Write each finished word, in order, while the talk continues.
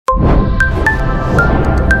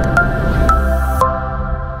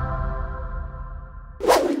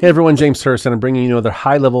Hey everyone, James Hurst, and I'm bringing you another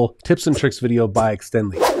high-level tips and tricks video by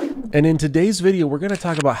Extendly. And in today's video, we're going to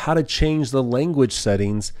talk about how to change the language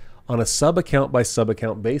settings on a sub-account by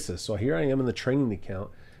sub-account basis. So here I am in the training account,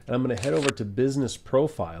 and I'm going to head over to Business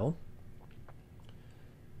Profile.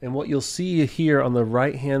 And what you'll see here on the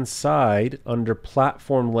right-hand side under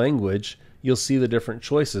Platform Language, you'll see the different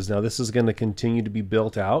choices. Now this is going to continue to be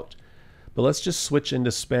built out, but let's just switch into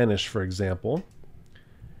Spanish, for example,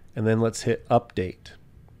 and then let's hit Update.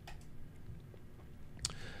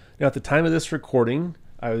 Now at the time of this recording,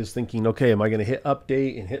 I was thinking, okay, am I going to hit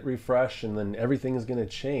update and hit refresh and then everything is going to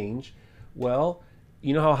change? Well,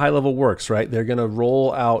 you know how HighLevel works, right? They're going to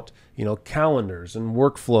roll out, calendars and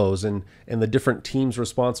workflows, and the different teams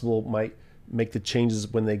responsible might make the changes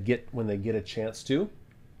when they get a chance to.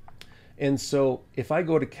 And so if I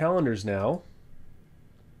go to calendars now,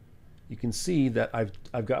 you can see that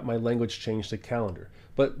I've got my language changed to calendar.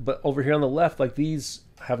 But over here on the left, like these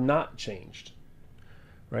have not changed.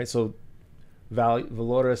 Right, so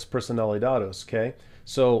valores personalizados. Okay,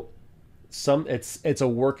 so it's a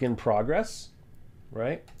work in progress,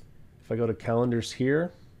 right? If I go to calendars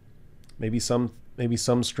here, maybe some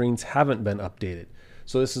screens haven't been updated.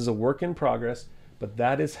 So this is a work in progress, but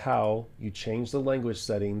that is how you change the language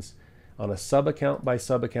settings on a sub-account by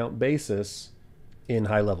sub-account basis in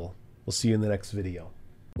HighLevel. We'll see you in the next video.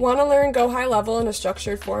 Want to learn Go High Level in a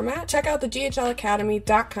structured format? Check out the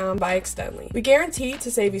gohighlevel.com by Extendly. We guarantee to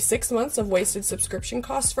save you 6 months of wasted subscription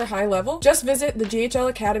costs for HighLevel. Just visit the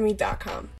gohighlevel.com.